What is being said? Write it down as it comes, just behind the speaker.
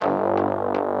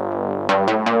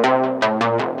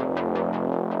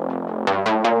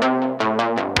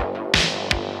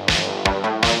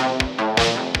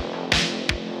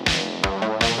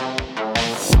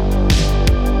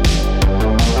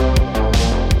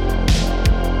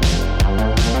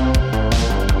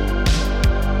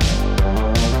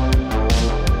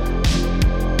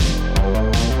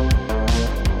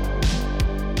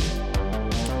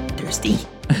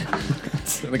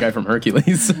guy from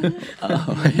Hercules.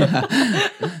 Oh, yeah.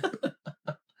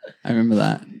 I remember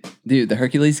that. Dude, the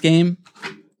Hercules game,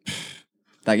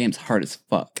 that game's hard as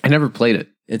fuck. I never played it.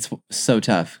 It's so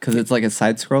tough because it's like a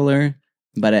side scroller,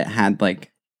 but it had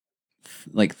like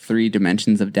 3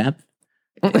 dimensions of depth.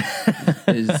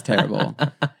 It's terrible.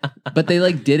 But they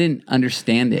like didn't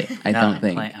understand it, I don't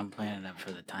think. I'm playing it up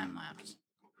for the time lapse.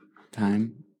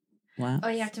 Time lapse? Oh,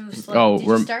 you have to move slow. Oh, Did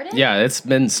you start it? yeah, it's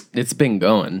been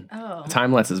going. Oh.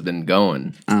 Time lapse has been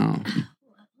going. Oh.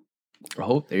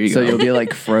 Oh, there you So go. you'll be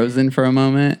like frozen for a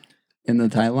moment in the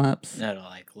time lapse? That'll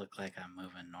like look like I'm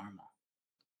moving normal.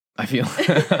 I feel.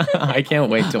 I can't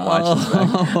wait to watch this.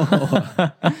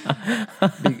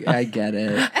 I get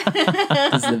it.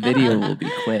 Because the video will be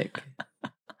quick.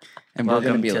 And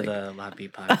Welcome we're to going to be like, the Lappy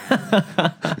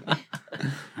Podcast.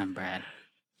 I'm Brad.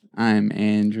 I'm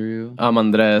Andrew. I'm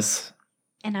Andres,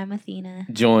 And I'm Athena.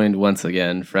 joined once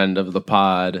again, friend of the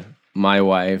pod, my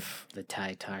wife, The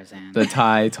Thai Tarzan. the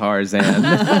Thai Tarzan.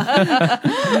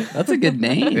 That's a good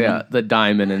name. Yeah, the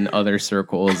diamond in other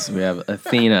circles. We have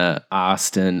Athena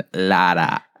Austin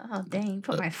Lara. Oh, dang.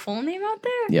 Put my full name out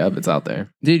there? Yep, it's out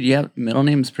there. Dude, yeah, middle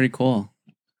name's pretty cool.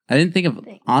 I didn't think of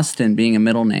Thanks. Austin being a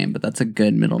middle name, but that's a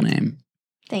good middle name.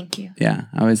 Thank you. Yeah,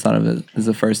 I always thought of it as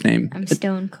a first name. I'm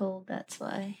stone cold, that's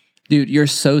why. Dude, you're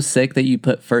so sick that you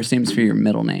put first names for your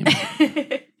middle name.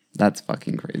 That's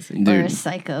fucking crazy. Or a Dude.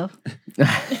 psycho.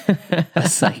 A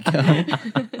psycho.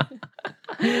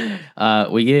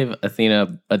 We gave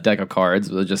Athena a deck of cards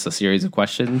with just a series of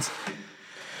questions.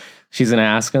 She's going to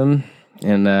ask them,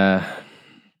 and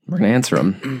we're going to answer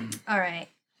them. All right.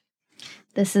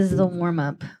 This is the warm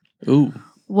up. Ooh.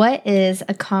 What is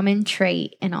a common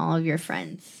trait in all of your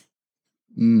friends?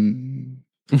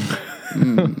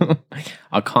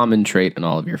 A common trait in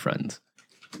all of your friends.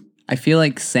 I feel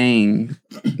like saying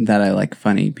that I like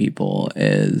funny people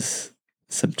is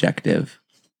subjective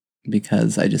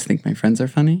because I just think my friends are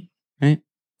funny, right?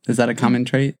 Is that a common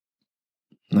trait?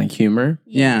 Like humor?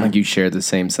 Yeah. Like you share the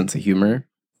same sense of humor?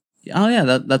 Oh, yeah,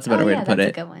 that's a better way to put that's it.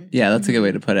 a good one. Yeah, that's a good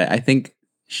way to put it. I think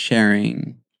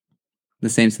sharing the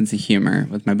same sense of humor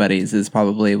with my buddies is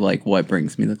probably like what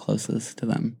brings me the closest to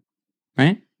them,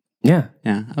 right? Yeah,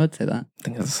 Yeah, I would say that. I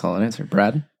think that's a solid answer.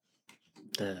 Brad?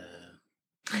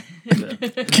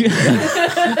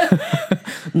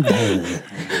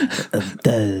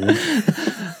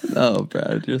 Oh,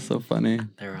 Brad, you're so funny.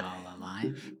 They're all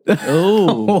alive?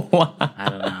 Oh, I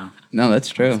don't know. no, that's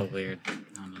So true. weird. I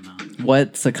don't know.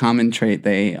 What's a common trait?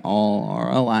 They all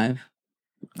are alive.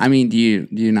 I mean, do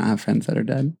you not have friends that are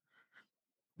dead?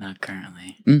 Not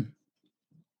currently. Mm.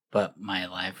 But my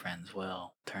alive friends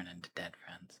will turn into dead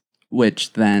friends.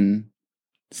 Which then,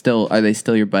 are they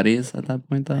still your buddies at that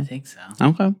point I though? think so.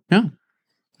 Okay, yeah,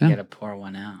 Yeah. You gotta pour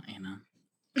one out, you know?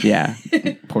 yeah,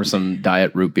 Pour some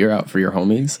diet root beer out for your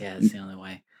homies? Yeah, it's the only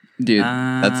way. dude,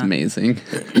 that's amazing.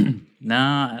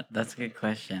 No, that's a good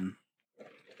question.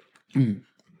 Mm.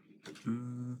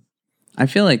 Mm, I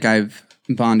feel like I've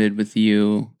bonded with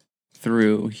you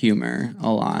through humor a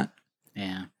lot.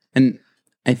 yeah. And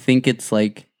I think it's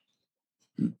like,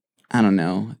 I don't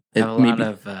know. I have a lot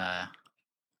of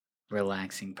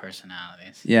relaxing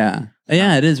personalities. Yeah.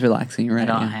 Yeah, it is relaxing. You're I right.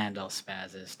 don't yeah. handle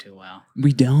spazzes too well.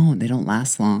 We don't. They don't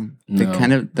last long. No.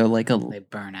 They're like They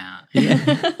burn out.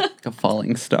 like a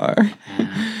falling star.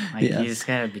 Like Yes. you just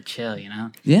gotta be chill, you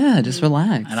know? Yeah, just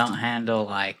relax. I don't handle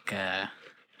like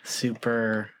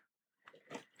super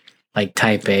like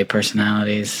type A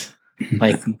personalities.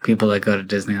 Like people that go to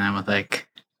Disneyland with like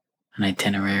an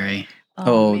itinerary.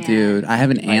 Oh, man. dude. I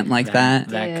have an aunt like that.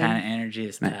 That Dude. kind of energy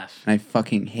is And tough. I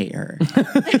fucking hate her.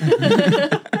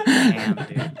 Damn,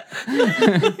 dude.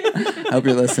 I hope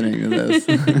you're listening to this.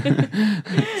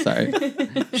 Sorry.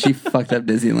 She fucked up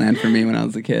Disneyland for me when I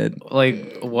was a kid.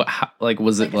 Like what? Like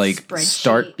was it Like a like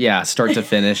spreadsheet. start to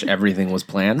finish? Everything was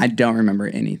planned. I don't remember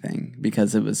anything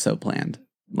because it was so planned.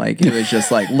 Like, it was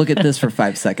just like, look at this for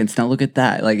 5 seconds. Now look at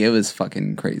that. Like, it was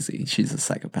fucking crazy. She's a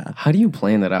psychopath. How do you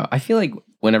plan that out? I feel like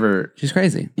whenever She's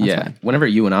crazy. That's yeah, why. whenever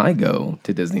you and I go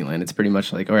to Disneyland, it's pretty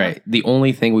much like, all right, the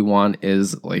only thing we want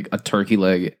is like a turkey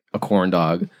leg, a corn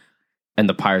dog, and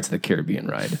the Pirates of the Caribbean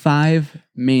ride. 5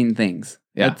 main things.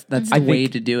 Yeah. That's I the way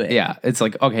think- to do it. Yeah, it's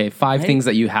like, okay, 5 Right? things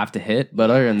that you have to hit, but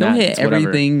other than Don't that, hit it's whatever.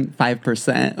 everything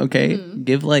 5%. Okay.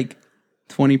 Give like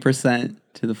 20%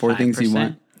 to the 4 things you 5%?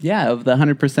 want. Yeah, of the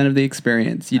 100% of the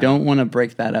experience. You don't want to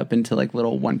break that up into like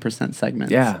little 1%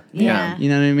 segments. Yeah, Yeah. You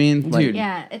know what I mean? Like, Dude.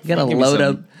 Yeah, it's you gotta Give me load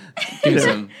some- up. Give me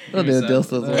some. We'll give me do a deal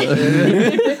some.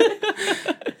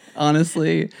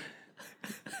 Honestly,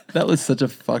 that was such a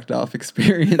fucked off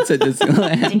experience at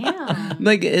Disneyland. Damn.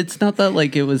 Like, it's not that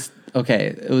like it was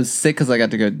okay, it was sick because I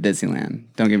got to go to Disneyland.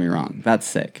 Don't get me wrong, that's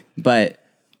sick. But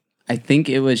I think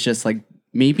it was just like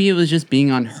maybe it was just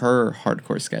being on her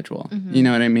hardcore schedule. You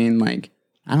know what I mean? Like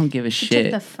I don't give a She shit.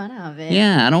 took the fun out of it.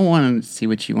 Yeah, I don't want to see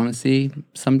what you want to see.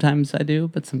 Sometimes I do,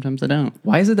 but sometimes I don't.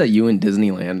 Why is it that you and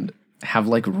Disneyland have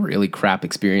like really crap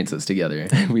experiences together?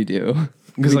 We do.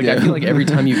 Because We like I do. feel like every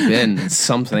time you've been,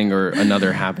 something or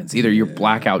another happens. Either you're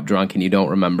blackout drunk and you don't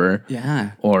remember,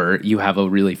 Yeah. or you have a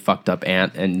really fucked up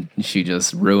aunt and she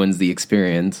just ruins the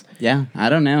experience. Yeah, I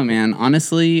don't know, man.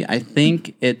 Honestly, I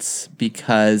think it's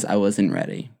because I wasn't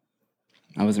ready.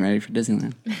 I wasn't ready for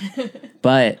Disneyland.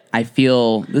 But I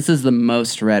feel this is the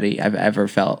most ready I've ever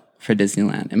felt for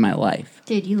Disneyland in my life.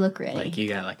 Dude, you look ready. Like you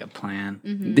got like a plan,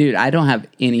 Dude, I don't have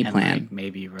any and plan. like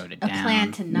maybe you wrote it a down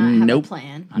plan to not have Nope. a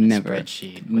plan. on a Never.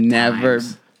 spreadsheet. With Never.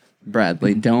 times.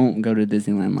 Bradley, don't go to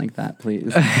Disneyland like that,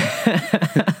 please.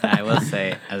 I will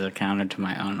say, as a counter to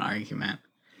my own argument,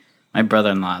 my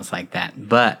brother-in-law is like that,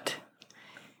 but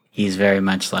he's very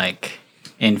much like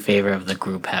in favor of the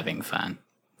group having fun.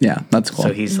 Yeah, that's cool.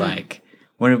 So he's like,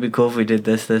 wouldn't it be cool if we did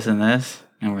this, this, and this?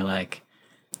 And we're like,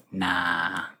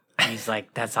 nah. And he's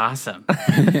like, that's awesome.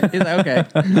 He's like, okay.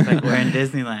 It's like, we're in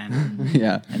Disneyland.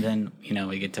 Yeah. And then,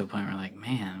 we get to a point where we're like,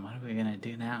 man, what are we going to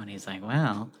do now? And he's like,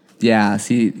 well, Yeah,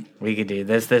 see, we could do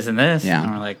this, this, and this. Yeah.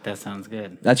 And we're like, that sounds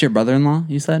good. that's your brother-in-law,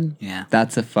 you said? Yeah.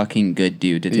 That's a fucking good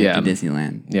dude to take Yeah. to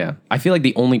Disneyland. Yeah. I feel like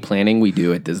the only planning we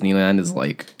do at Disneyland is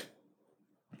like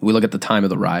we look at the time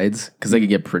of the rides because they could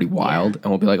get pretty wild and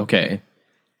we'll be like, okay,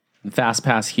 the fast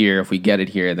pass here, if we get it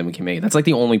here, then we can make it. That's like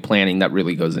the only planning that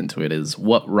really goes into it is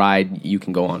what ride you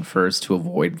can go on first to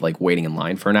avoid like waiting in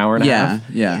line for an hour and a half.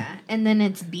 Yeah. And then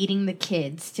it's beating the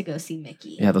kids to go see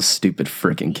Mickey. Yeah, those stupid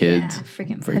freaking kids. Yeah,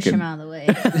 freaking push them out of the way.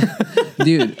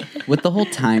 Dude, with the whole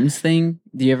times thing,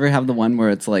 do you ever have the one where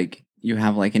it's like you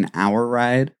have like an hour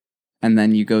ride and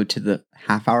then you go to the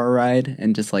half-hour ride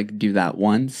and just like do that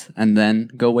once and then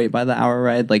go wait by the hour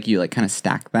ride? Like you like kind of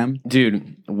stack them?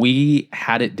 Dude, we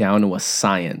had it down to a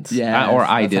science. Yes, Or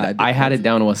I that's did. how I did I had it. it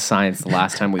down to a science the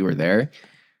last time we were there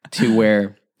to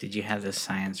where, Did you have the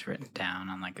science written down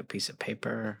on like a piece of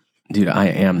paper? dude, I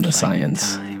am the Like,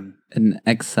 science. time? An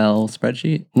Excel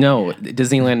spreadsheet? No,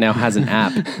 Disneyland now has an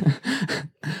app.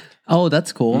 Oh,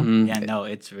 that's cool. Mhm. Yeah, no,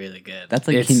 it's really good. That's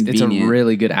like It's convenient. a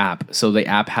really good app. So the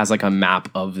app has like a map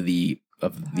of the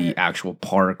actual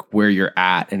park, where you're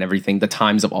at and everything, the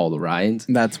times of all the rides.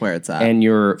 That's where it's at. And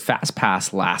your fast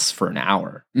pass lasts for an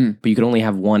hour, Mm. but you can only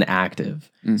have one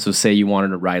active. Mm. So say you wanted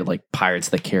to ride like Pirates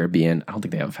of the Caribbean. I don't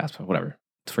think they have a fast pass, whatever,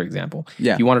 for example.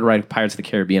 yeah. If you wanted to ride Pirates of the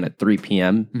Caribbean at 3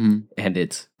 p.m. Mhm. and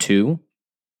it's 2,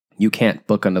 you can't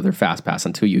book another fast pass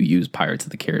until you use Pirates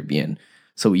of the Caribbean.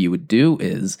 So what you would do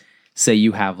is say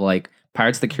you have like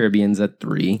Pirates of the Caribbean's at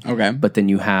 3, Okay. but then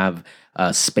you have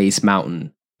Space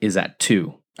Mountain is at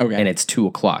 2 Okay. and it's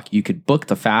 2:00. You could book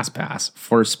the fast pass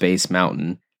for Space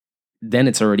Mountain. Then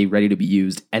it's already ready to be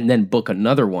used, and then book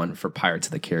another one for Pirates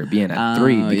of the Caribbean at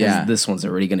 3 Oh, because yeah. this one's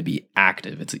already going to be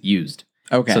active. It's used.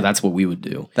 okay. So that's what we would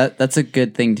do. That's a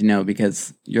good thing to know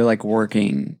because you're like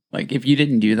working. Like if you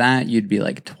didn't do that, you'd be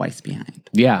like twice behind.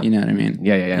 Yeah. You know what I mean?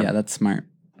 Yeah. Yeah, that's smart.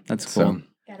 That's So cool.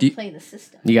 Gotta Do you- play the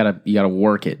system. you gotta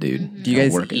work it, dude. Mhm. Do you Gotta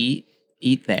guys work it.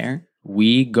 eat there?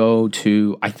 We go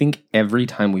to. I think every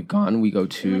time we've gone, we go We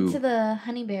went to to. the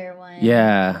Honey Bear one.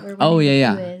 Yeah. where Oh, Winnie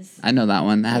yeah, the yeah. Pooh is. I know that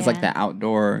one. That has like Yeah. the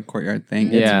outdoor courtyard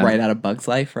thing. Yeah. It's right out of Bug's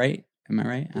Life, right? Am I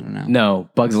right? I don't know. No,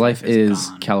 Bugs Life It's is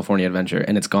gone. California Adventure,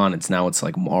 and it's gone. It's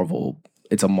like Marvel.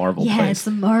 It's a Marvel Yeah, place. it's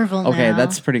a Marvel Okay, now.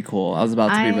 that's pretty cool. I was about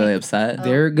to be I- really upset. Oh,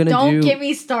 They're gonna Don't do- get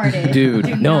me started. Dude,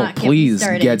 Do no, not get me please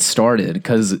started. get started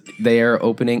because they are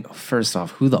opening. First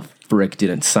off, who the frick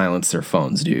didn't silence their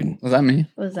phones, dude? Was that me?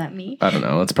 Was that me? I don't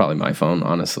know. It's probably my phone,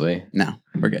 honestly. No,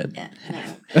 we're good. Yeah, no.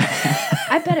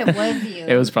 I bet it was you.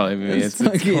 It was probably me. It's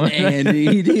fucking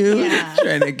Andy, dude. Yeah.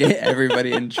 Trying to get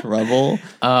everybody in trouble.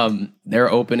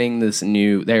 They're opening this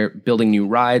new. They're building new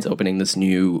rides, opening this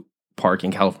new park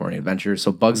in California Adventure.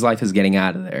 So Bugs Life is getting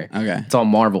out of there. Okay. It's all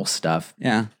Marvel stuff,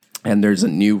 Yeah. and there's a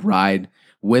new ride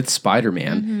with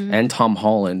Spider-Man and Tom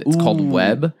Holland. It's called Ooh.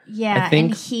 Web. Yeah, I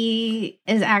think- and he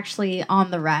is actually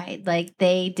on the ride. Like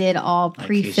they did all Like,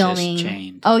 he's pre-filming. just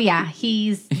chained. Oh yeah,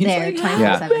 he's there like,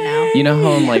 24/7 now. You know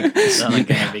how in like It's only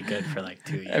gonna be good for like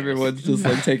 2 years. Everyone's just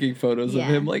like taking photos Yeah.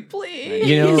 of him, like, please.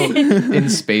 You know, in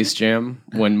Space Jam,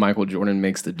 when Michael Jordan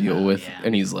makes the deal Oh, with, yeah.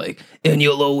 and he's like, and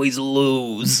you'll always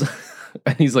lose.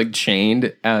 And he's like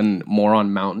chained and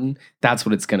Moron Mountain. That's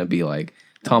what it's going to be like.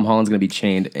 Tom Holland's gonna be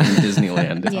chained in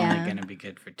Disneyland. It's Yeah. only gonna be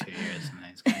good for 2 years, and then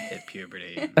he's gonna hit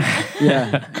puberty.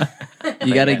 Yeah.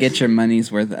 You got to get your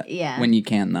money's worth Yeah. when you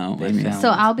can, though. I mean, So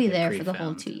I'll be Get there for the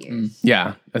whole pre-filmed. 2 years.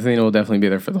 Yeah, I think it'll definitely be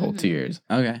there for the whole 2 years.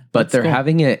 okay. But That's they're cool.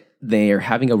 having it. They are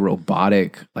having a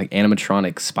robotic, like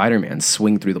animatronic Spider-Man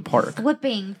swing through the park,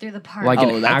 Whipping through the park. like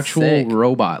Oh, an that's actual sick.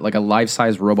 robot, like a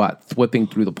life-size robot whipping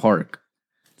through the park.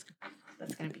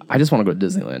 That's gonna be. I just want to go to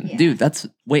Disneyland. Yeah. Dude,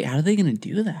 wait, how are they going to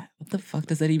do that? What the fuck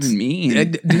does that even mean?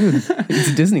 Dude, it's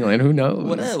Disneyland. Who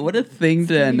knows? What a thing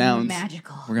to It's gonna be announce.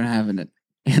 Magical. We're going to have an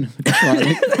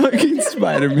animatronic fucking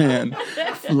Spider-Man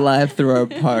fly through our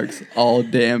parks all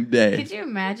damn day. Could you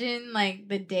imagine like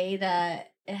the day that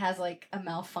it has like a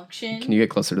malfunction? Can you get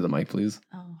closer to the mic, please?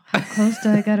 Oh, how close do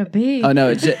I gotta be? Oh no,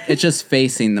 it's just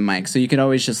facing the mic. So you can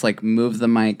always just like move the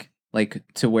mic like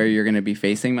to where you're going to be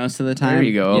facing most of the time. There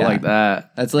you go, Yeah. like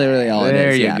that. That's literally all it There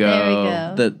is. you yeah. go. There we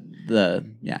go. The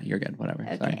yeah, you're good. Whatever.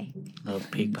 Sorry. Okay. Little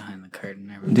peek behind the curtain.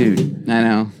 Everyone. Dude, I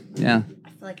know. Yeah. I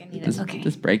feel like I need Just, it. Okay.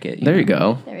 just break it. there you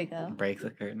go. There we go. Break the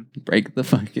curtain. Break the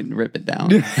fucking rip it down.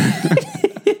 I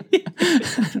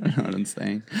don't know what I'm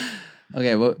saying.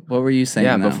 Okay, what were you saying?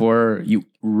 Yeah, though? before you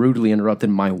rudely interrupted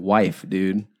my wife,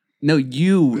 dude. No,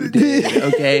 you did.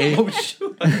 Okay. Oh,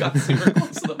 shoot. I got super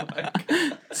close to the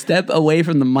mic. Step away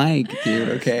from the mic, dude.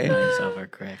 Okay. He's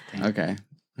overcorrecting. Okay.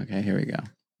 Okay. Here we go.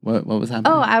 What was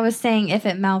happening? Oh, I was saying if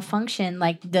it malfunctioned,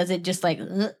 like does it just like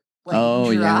Oh,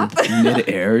 yeah. drop?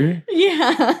 Mid-air?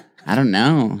 Yeah. I don't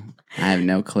know. I have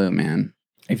no clue, man.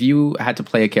 If you had to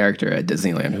play a character at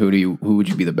Disneyland, who would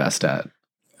you be the best at?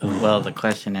 Well, the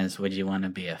question is, would you want to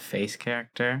be a face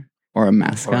character Or a or a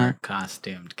mascot.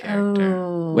 costumed character?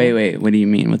 Oh. Wait. What do you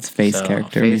mean? What's face So,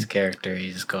 character? Face character,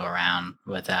 you just go around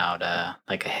without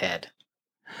like a head.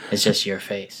 It's just your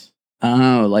face,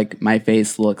 Oh, like my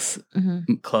face looks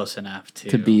Mhm. close enough to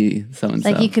to be so and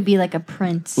so. Like you could be like a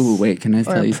prince. Ooh, wait. Can I or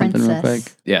tell a you something real princess.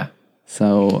 quick? Yeah.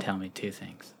 So tell me 2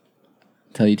 things.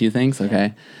 tell you 2 things.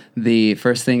 Okay. The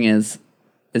first thing is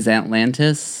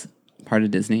Atlantis part of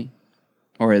Disney,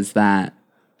 or is that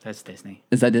Disney.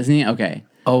 Disney? Okay.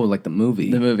 Oh, like the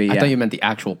movie. The movie, I yeah. thought you meant the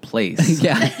actual place.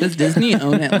 Yeah. Does Disney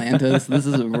own Atlantis? This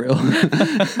is a real.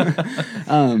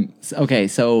 Okay.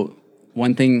 So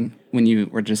one thing when you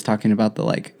were just talking about the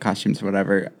like costumes or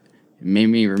whatever, it made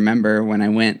me remember when I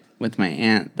went with my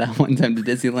aunt that one time to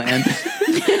Disneyland.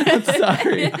 I'm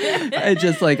sorry. I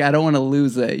just like I don't want to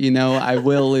lose it. You know, I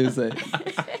will lose it.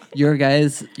 Your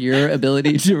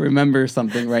ability to remember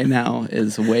something right now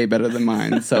is way better than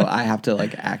mine. So I have to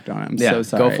like act on it. I'm Yeah, so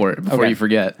sorry. go for it before Okay. you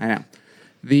forget. I know.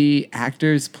 The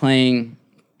actors playing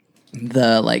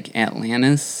the like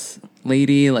Atlantis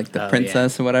lady, like the Oh,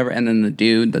 princess or whatever, and then the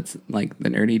dude that's like the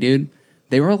nerdy dude,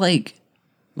 they were like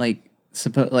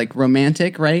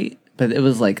romantic, right? But it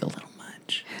was like a little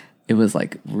much. It was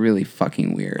like really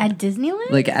fucking weird. At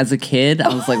Disneyland? Like as a kid,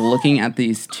 I was like looking at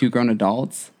these 2 grown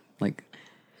adults like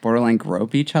borderline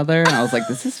grope each other, and I was like,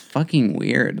 this is fucking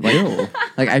weird.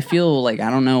 Like I feel like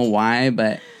I don't know why,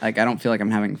 but like I don't feel like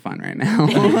I'm having fun right now.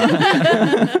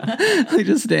 Like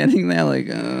just standing there, like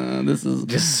this is.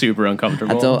 Just super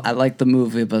uncomfortable. I like the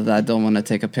movie, but I don't want to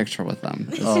take a picture with them.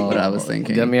 Is what I was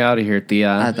thinking. Get me out of here,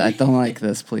 Thea. I don't like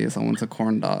this, please. I want a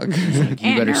corn dog.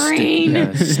 You better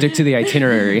Anne-Marie. stick to the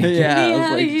itinerary. Yeah, I was Yeah,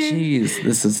 like, yeah. jeez,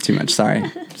 this is too much. Sorry.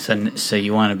 So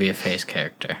you want to be a face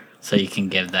character, so you can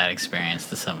give that experience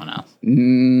to someone else.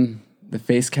 The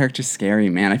face character's scary,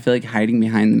 man. I feel like hiding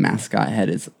behind the mascot head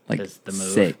is like Is the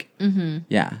move. sick. Mm-hmm.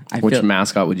 Yeah, Which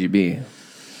mascot would you be?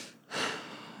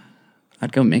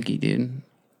 I'd go Mickey, dude.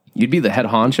 You'd be the head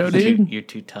honcho, dude? You're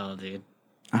too tall, dude.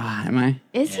 Ah, am I?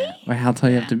 Is he? Yeah. Wait, how tall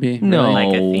you have to be? No. Like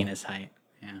Athena's height.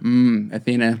 Yeah.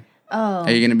 Athena. Oh.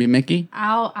 Are you gonna be Mickey?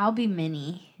 I'll be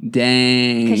Minnie.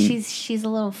 Dang. Because she's a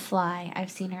little fly.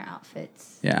 I've seen her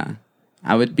outfits. Yeah,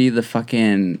 I would be the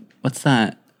fucking. What's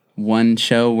that one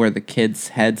show where the kids'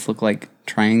 heads look like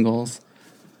triangles?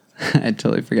 I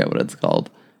totally forget what it's called.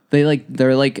 They're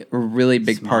like a really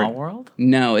big Small part. World?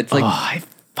 No, it's like Oh, I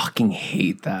fucking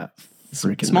hate that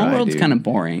freaking Small ride, World's dude. kind of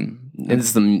boring.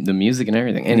 It's the music and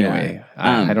everything. Anyway,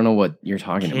 Yeah. I don't know what you're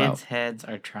talking Kids' about. heads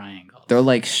are triangles. They're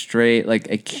like straight,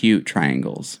 like acute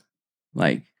triangles.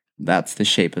 Like that's the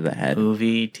shape of the head.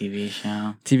 Movie, TV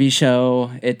show. TV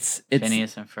show. It's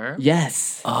Phineas and Ferb?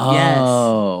 yes,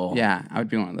 Oh. yes, yeah. I would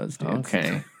be one of those dudes.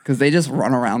 Okay. because they just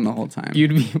run around the whole time.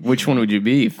 You'd be. Which one would you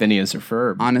be, Phineas or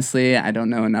Ferb? Honestly, I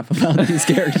don't know enough about these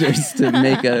characters to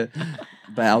make a.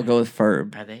 But I'll go with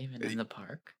Ferb. Are they even in the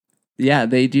park? Yeah,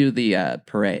 they do the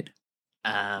parade.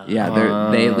 Yeah,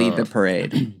 they lead the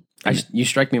parade. You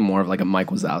strike me more of like a Mike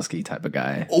Wazowski type of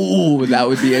guy. Oh, that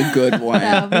would be a good one.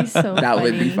 That would be so That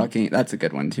would be funny. fucking. That's a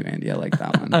good one too, Andy. I like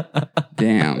that one.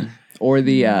 Damn. Or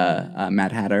the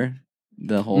Mad Hatter,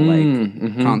 the whole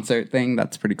Mhm. concert thing.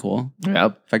 That's pretty cool.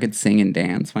 Yep. If I could sing and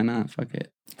dance, why not? Fuck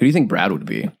it. Who do you think Brad would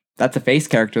be? That's a face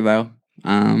character though.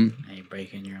 Now you're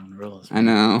breaking your own rules. I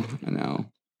know.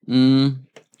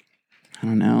 I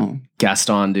don't know.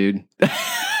 Gaston, dude.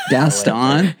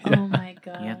 Gaston. Oh my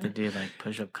god. You have to do like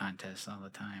push-up contests all the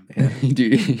time.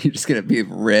 Dude, you're just gonna be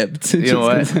ripped. You know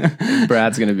what?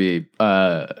 Brad's gonna be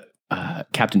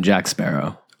Captain Jack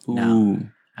Sparrow. No. Ooh.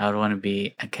 I would want to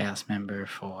be a cast member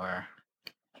for,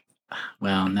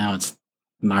 well, now it's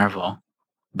Marvel,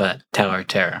 but Tower of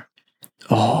Terror.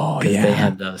 Oh Because yeah. they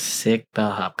have those sick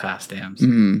bellhop costumes,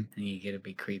 Mm. and you get to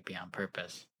be creepy on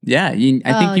purpose. Yeah, I think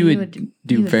Oh, you you would would-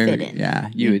 do you would very. fit in. Yeah,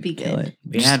 you You'd would be kill good. it.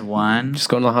 We had one. Just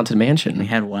going to the Haunted We Mansion.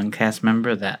 had one cast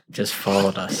member that just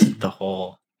followed us the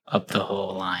whole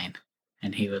line,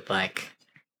 and he would like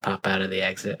pop out of the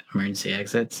emergency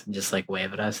exits, and just like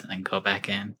wave at us, and then go back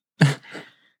in.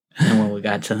 And when we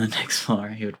got to the next floor,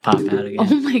 he would pop out again.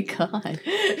 Oh my god.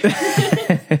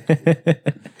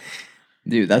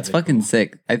 Dude, that's That'd be fucking cool.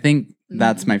 sick. I think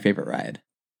that's Mhm. my favorite ride,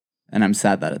 and I'm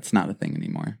sad that it's not a thing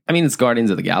anymore. I mean, it's Guardians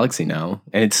of the Galaxy now,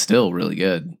 and it's still really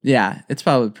good. Yeah, it's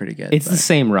probably pretty good. It's the but-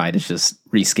 same ride. It's just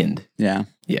reskinned. yeah,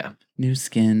 Yeah. new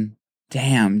skin.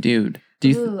 Damn, dude. Do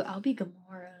you Ooh, I'll be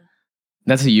Gamora.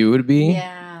 That's who you would be?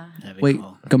 Yeah. That'd be wait,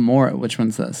 cool. Gamora? Which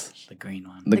one's this? The green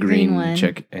one, The The green green one.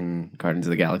 chick in Guardians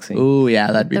of the Galaxy. Ooh,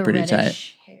 yeah, that'd be The pretty tight.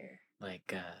 reddish hair.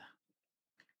 like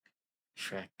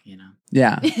Shrek, you know.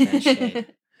 Yeah, That shade.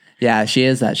 yeah, she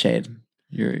is that shade.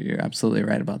 You're absolutely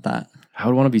right about that. I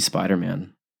would want to be Spider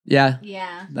Man. Yeah,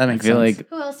 Yeah. that I makes feel sense. like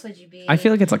Who else would you be?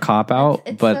 it's a cop out,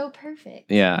 It's but so perfect.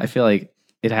 yeah, I feel like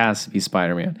it has to be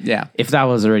Spider Man. Yeah, If that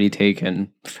was already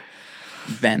taken,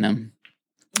 Venom.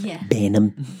 Yeah. ban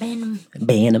him, Venom.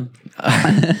 ban him.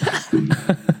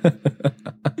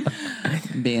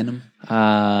 Venom.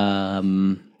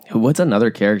 What's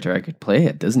another character I could play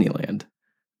at Disneyland?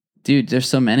 Dude, there's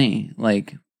so many.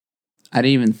 Like, I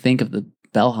didn't even think of the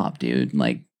bellhop dude.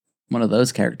 Like, one of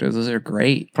those characters. Those are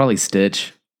great. Probably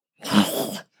Stitch.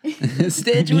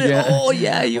 Stitch would, Yeah. oh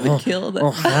yeah, you would kill that.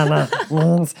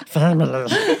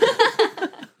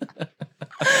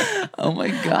 Oh my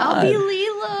I'll god. be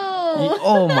Lilo.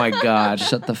 Oh my god.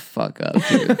 Shut the fuck up,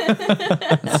 dude.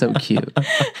 That's so cute.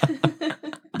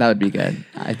 That would be good.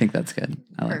 I think that's good.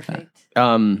 I like that.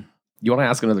 Perfect. You want to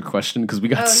ask another question because we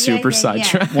got Oh, yeah, super yeah, yeah.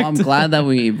 sidetracked. Well, I'm glad that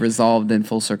we resolved and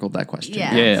full circled that question.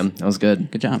 Yeah. Yeah, that was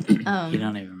good. Good job. You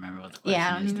don't even remember what the question Yeah,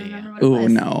 I don't is, even do you? remember what it Oh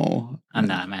was. no.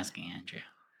 I'm asking Andrew.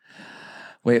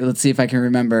 Wait, let's see if I can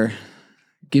remember.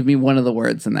 Give me one of the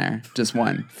words in there. Just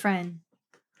one. Friend.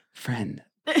 Friend.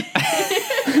 Dude,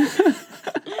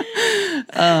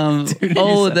 you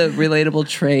The relatable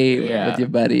trait Yeah. with your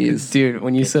buddies. Dude,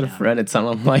 when you Good said job. friend, it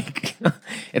sounded like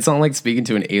speaking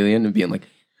to an alien and being like,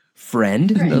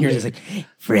 friend? And you're just like,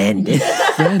 friend.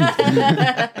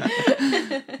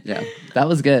 Yeah, that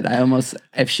was good. I almost,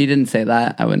 if she didn't say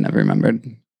that, I would never remembered.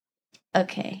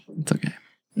 Okay. It's okay.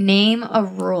 Name a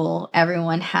rule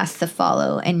everyone has to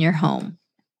follow in your home.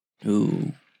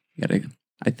 Ooh,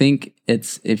 I think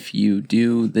it's if you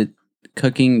do the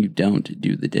cooking, you don't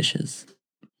do the dishes.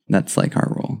 That's like our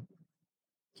rule.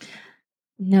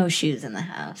 No shoes in the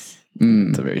house.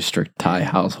 It's a very strict Thai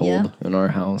household Yep. in our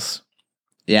house.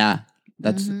 Yeah,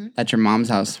 that's Mhm. at your mom's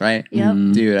house, right? Yep.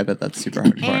 Mm. Dude, I bet that's super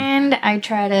hardcore. And I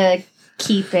try to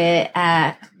keep it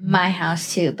at my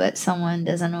house too, but someone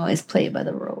doesn't always play by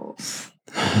the rules.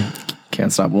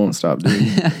 Can't stop, won't stop, dude.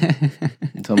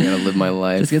 Tell me how to live my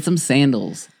life. Just get some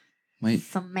sandals. Wait,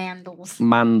 Some mandals.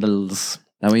 Mandals.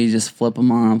 that way you just flip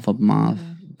them on, flip them off.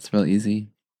 Mhm. It's real easy.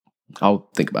 I'll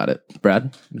think about it.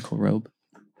 Brad? Cool robe.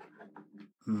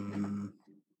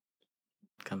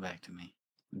 Come back to me.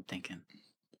 I'm thinking.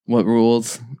 What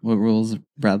rules? What rules?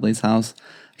 Bradley's house.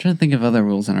 I'm trying to think of other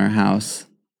rules in our house.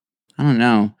 I don't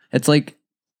know. It's like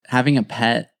having a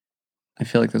pet. I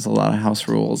feel like there's a lot of house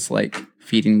rules, like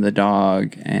feeding the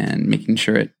dog and making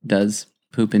sure it does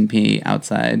poop and pee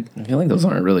outside. I feel like those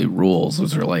aren't really rules.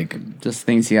 Those are like Just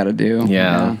things you got to do.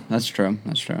 Yeah. That's true.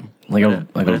 That's true. like What a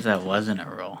if, like what a if that wasn't a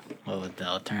rule? What would the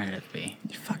alternative be?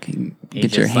 You fucking You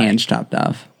get your just, like- hands chopped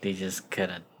off. They just cut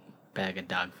a bag of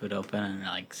dog food open and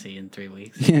like see you in 3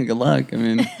 weeks. Yeah, good luck. I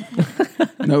mean,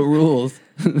 no rules.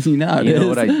 You know how it You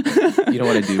know is. what you know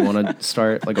what I do want to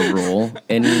start like a rule.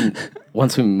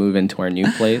 Once we move into our new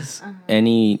place,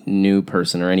 any new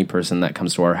person or any person that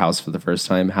comes to our house for the first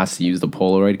time has to use the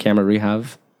Polaroid camera we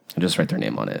have and just write their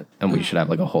name on it. And we should have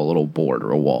like a whole little board or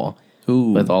a wall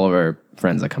Ooh. with all of our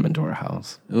friends that come into our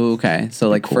house. Ooh, okay. So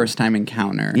like Cool. first time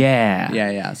encounter. Yeah.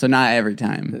 Yeah. So not every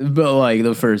time. But like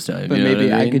the first time. But you know maybe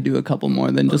what I mean? could do a couple more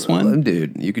than just one.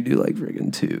 Dude, you could do like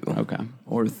friggin' 2 Okay.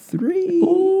 or 3.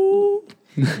 Oh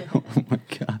my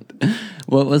god.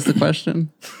 What was the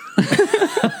question?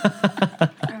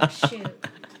 Oh, shoot.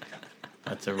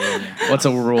 That's a rule. What's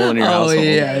a rule in your Oh household?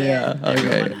 yeah.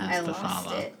 Everyone Okay. has I to lost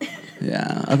follow. it.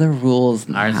 Yeah. Other rules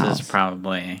in the Ours house. is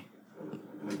probably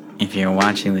if you're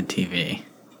watching the TV,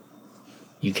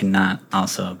 you cannot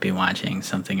also be watching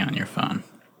something on your phone.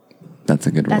 That's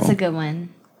a good rule. That's a good one.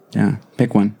 Yeah.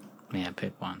 Pick one. Yeah,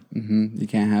 pick one. You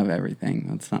can't have everything.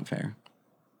 That's not fair.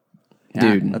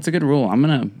 Yeah, Dude. that's a good rule. I'm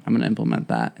gonna implement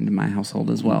that into my household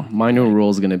as well. My new rule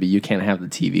is going to be you can't have the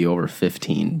TV over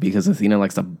 15 because Athena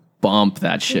likes to bump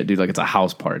that shit, dude. Like it's a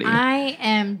house party. I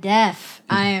am deaf.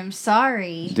 I am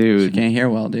sorry. You Dude, can't hear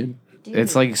well, dude.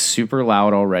 it's like super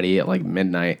loud already at like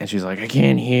midnight. And she's like, I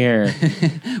can't hear.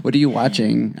 What are you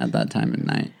watching at that time of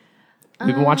night?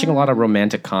 We've been watching a lot of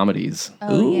romantic comedies.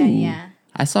 Oh, yeah, Ooh. yeah.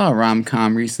 I saw a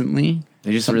rom-com recently.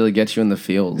 They just really get you in the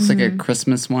feels. It's like a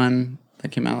Christmas one that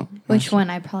came out. Which one?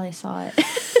 I probably saw it.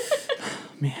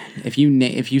 If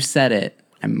you said it,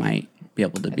 I might be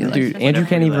able to be like, Dude, Andrew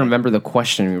can't even remember the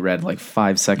question we read like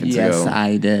 5 seconds yes, ago.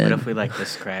 I did. What if we like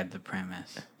describe the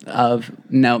premise?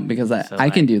 No, because I So, can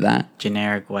like- do that.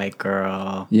 Generic white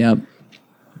girl, Yep.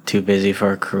 too busy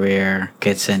for a career,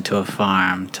 gets into a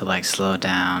farm to like slow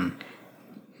down.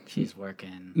 She's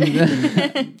working.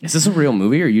 Is this a real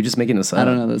movie or are you just making this up? I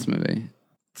don't know this movie.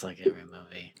 It's like every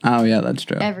movie. Oh yeah, that's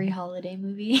true. Every holiday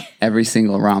movie. Every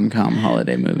single rom-com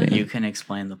holiday movie. You can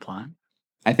explain the plot.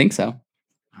 I think so.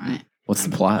 All right. What's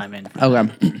the plot? I'm in for that.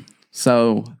 Okay.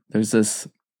 So there's this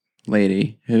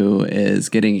lady who is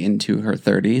getting into her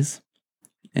 30s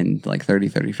and like 30,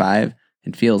 35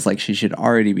 and feels like she should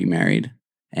already be married.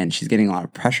 And she's getting a lot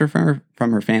of pressure from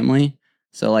her family.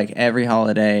 So like every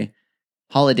holiday.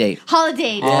 Holidays. I've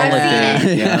seen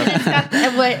it. Yeah.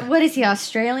 It's got- what is he,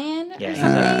 Australian? or Yeah,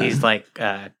 something? he's like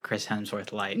Chris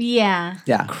Hemsworth light. Yeah.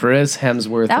 Yeah. Chris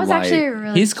Hemsworth. That was Light. actually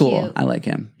really He's cool. cute. I like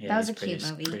him. Yeah, That was he's a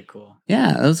cute movie. Pretty cool.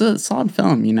 Yeah, it was a solid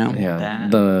film, you know? Yeah.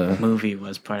 That The movie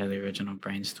was part of the original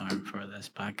brainstorm for this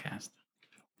podcast.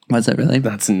 Was it really?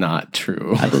 That's not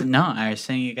true. No, I was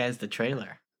sending you guys the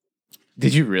trailer.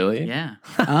 Did you really? Yeah.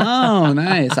 Oh,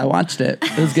 nice. I watched it.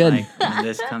 It was good. Like, when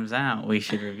this comes out, we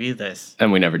should review this.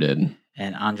 And we never did.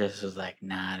 And Andres was like,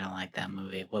 nah, I don't like that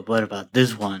movie. What about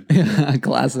this one?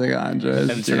 Classic Andres.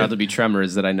 And it turned out to be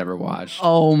Tremors that I never watched.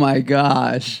 Oh my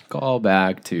gosh. Call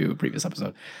back to previous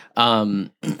episode.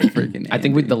 Freaking I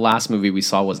think Andy. the last movie we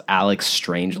saw was Alex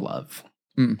Strangelove.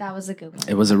 That was a good one.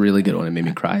 It was a really good one. It made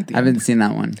me cry. At the I end. haven't seen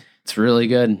that one. It's really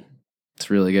good. It's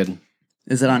really good.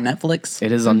 Is it on Netflix?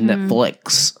 It is on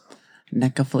Netflix.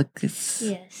 Netflix.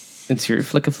 Yes. It's your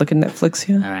flick of Netflix,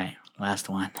 All yeah? right, last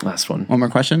one. Last one. One more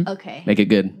question? Okay. Make it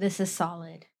good. This is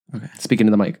solid. Speaking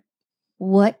to the mic.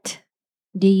 What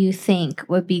do you think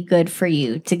would be good for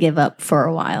you to give up for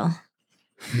a while?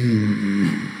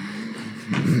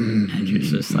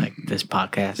 Andrew's just like, this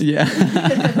podcast.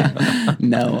 Yeah.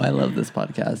 No, I love this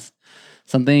podcast.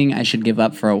 Something I should give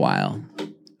up for a while.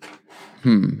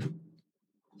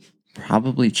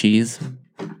 Probably cheese.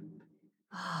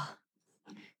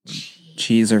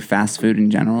 Cheese or fast food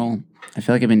in general. I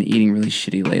feel like I've been eating really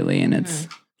shitty lately and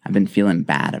I've been feeling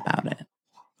bad about it.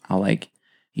 I'll like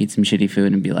eat some shitty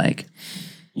food and be like,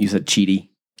 You said cheaty.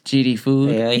 cheaty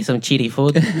food. I eat some cheaty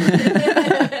food.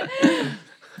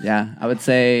 Yeah, I would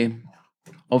say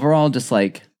overall, just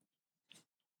like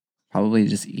probably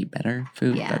just eat better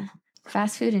food. Yeah.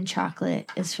 Fast food and chocolate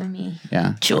is for me.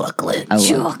 Yeah. Chocolate. I love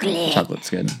Chocolate.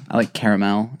 chocolate's good. I like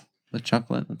caramel with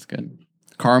chocolate. That's good.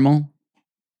 Caramel.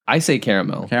 I say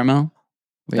caramel. Caramel.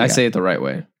 What do you I got? say it the right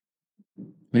way. What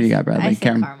do you got, Bradley? I say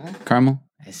caramel. Caramel.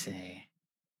 I say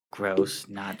gross,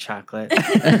 not chocolate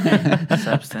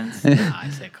substance. No, I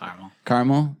say caramel.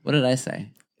 Caramel. What did I say?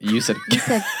 You said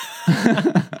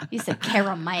You said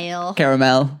caramel.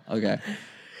 Caramel. Okay.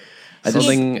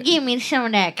 something Give me some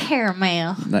of that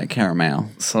caramel. That caramel.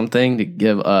 something to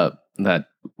give up that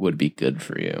would be good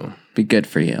for you. Be good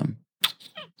for you.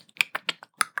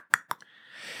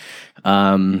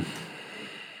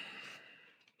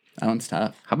 That one's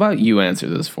tough. How about you answer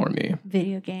this for me?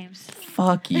 Video games.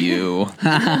 Fuck you.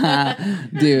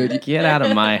 Dude, Get out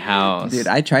of my house. dude,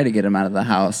 I tried to get him out of the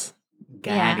house.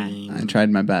 Got Yeah. him. I tried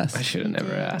my best. I should have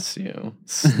never asked you.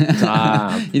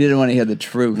 Stop. You didn't want to hear the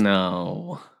truth.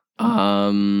 No.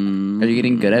 Are you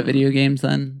getting good at video games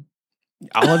then?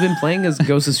 All I've been playing is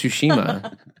Ghost of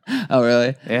Tsushima. Oh,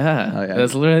 really? Yeah. Oh, yeah.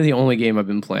 That's literally the only game I've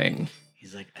been playing.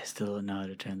 He's like, I still don't know how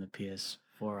to turn the PS5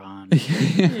 4 on.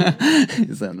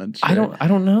 Is that not true? I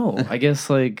don't know. I guess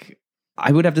like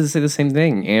I would have to say the same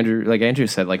thing. Andrew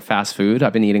said, like fast food.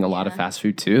 I've been eating a lot of Yeah. fast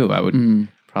food too. I would Mm.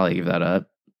 probably give that up.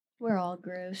 We're all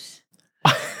gross.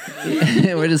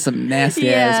 We're just some nasty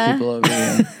ass Yeah. people over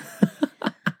here.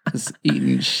 Just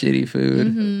eating shitty food.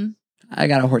 Mm-hmm. I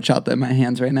got a horchata in my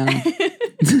hands right now.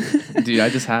 Dude, I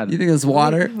just had You think it's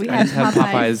water? We I had just had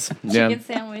Popeyes. Yeah. chicken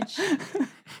sandwich.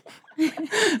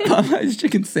 Popeyes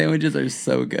chicken sandwiches are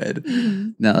so good.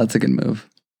 No, that's a good move.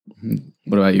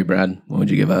 What about you, Brad? What would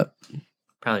you give up?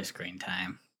 Probably screen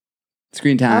time.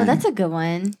 Screen time. Oh, that's a good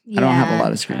one. I don't have a Yeah.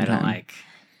 lot of screen I don't time. like.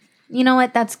 You know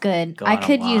what? That's good. Go I on a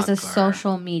could use a walk or-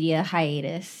 social media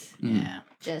hiatus. Yeah.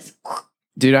 Just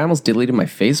Dude, I almost deleted my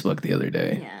Facebook the other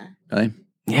day. yeah. Really?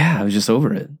 Yeah, I was just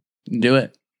over it. Do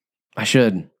it. I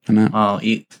should. I know. Well,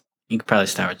 you could probably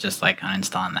start with just like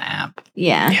uninstalling the app.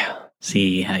 Yeah. Yeah.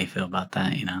 See how you feel about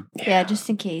that. You know. Yeah, just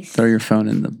in case. Throw your phone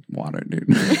in the water, dude.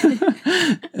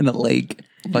 In a lake.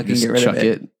 Fucking Just get rid chuck of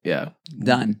it. Yeah.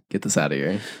 Done. Get this out of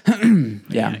here.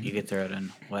 Yeah. You could throw it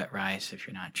in wet rice if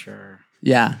you're not sure.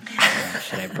 Yeah.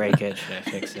 Should I break it? Should I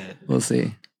fix it? We'll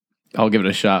see. I'll give it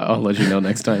a shot. I'll let you know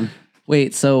next time.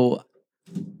 Wait, so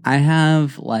I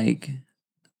have like,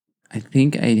 I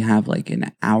think I have like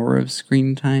an hour of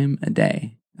screen time a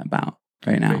day about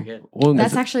right now. Pretty good. Well,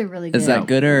 That's actually really good. Is that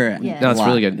good or Yeah. no, it's a lot?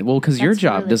 really good. Well, because your That's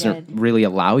job really doesn't good. really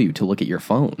allow you to look at your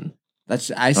phone.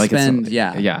 That's I Like, it's- spend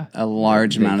yeah. a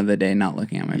large They- amount of the day not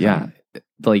looking at my phone. Yeah.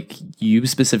 Like you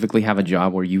specifically have a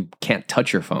job where you can't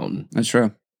touch your phone That's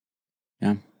true.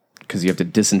 because you have to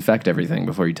disinfect everything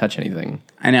before you touch anything.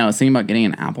 I know. I was thinking about getting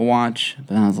an Apple Watch, but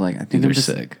then I was like, I think Dude, they're they're just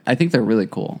sick. I think they're really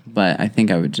cool, but I think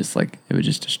I would just like it would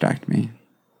just distract me.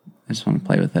 I just want to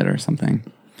play with it or something.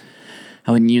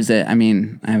 I wouldn't use it. I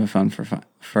mean, I have a phone for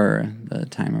the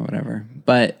time or whatever,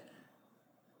 but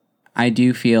I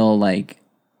do feel like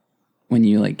when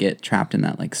you like get trapped in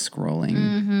that like scrolling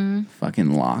Mm-hmm.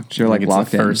 fucking locked, you're like it's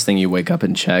locked the first thing you wake up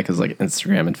and check is like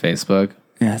Instagram and Facebook.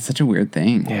 in. Yeah, it's such a weird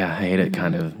thing. Yeah, I hate it.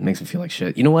 Kind of makes me feel like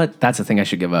shit. You know what? That's the thing I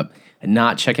should give up.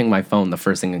 Not checking my phone the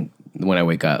first thing when I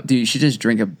wake up. Dude, you should just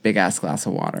drink a big ass glass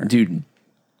of water. Dude,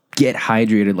 get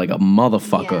hydrated like a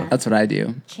motherfucker. Yeah. That's what I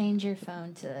do. Change your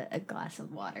phone to a glass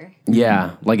of water.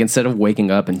 Yeah, like instead of waking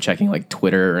up and checking like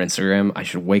Twitter or Instagram, I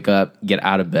should wake up, get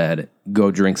out of bed, go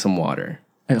drink some water.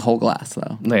 A whole glass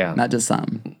though. Yeah. Not just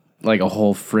some. Like a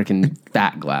whole freaking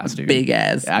fat glass, dude. Big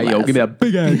ass. Ah, yo, glass. give me that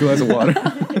big ass glass of water.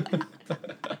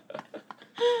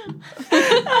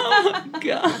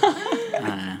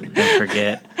 Don't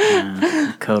forget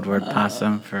code word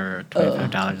possum for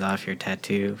 $25 off your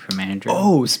tattoo from Andrew.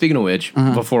 Oh, speaking of which,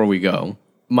 before we go,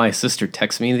 my sister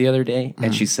texted me the other day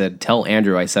and she said, "Tell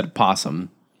Andrew I said possum."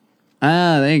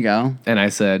 Ah, there you go. And I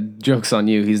said, "Joke's on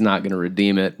you. He's not going to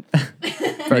redeem it."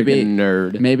 Maybe- Freaking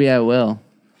nerd. Maybe I will.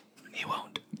 He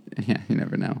won't. Yeah, you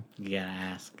never know. You gotta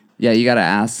ask. Yeah, you got to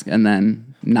ask and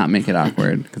then not make it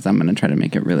awkward because I'm going to try to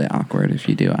make it really awkward if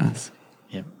you do ask.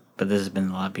 Yep. But this has been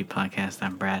the Lot B Podcast.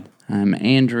 I'm Brad. I'm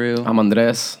Andrew. I'm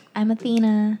Andres. I'm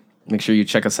Athena. Make sure you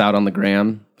check us out on the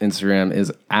gram. Instagram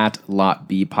is at Lot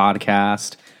B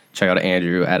Podcast. Check out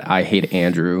Andrew at I Hate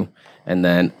Andrew. And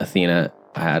then Athena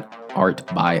at art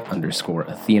by _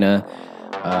 Athena.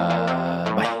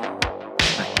 Bye.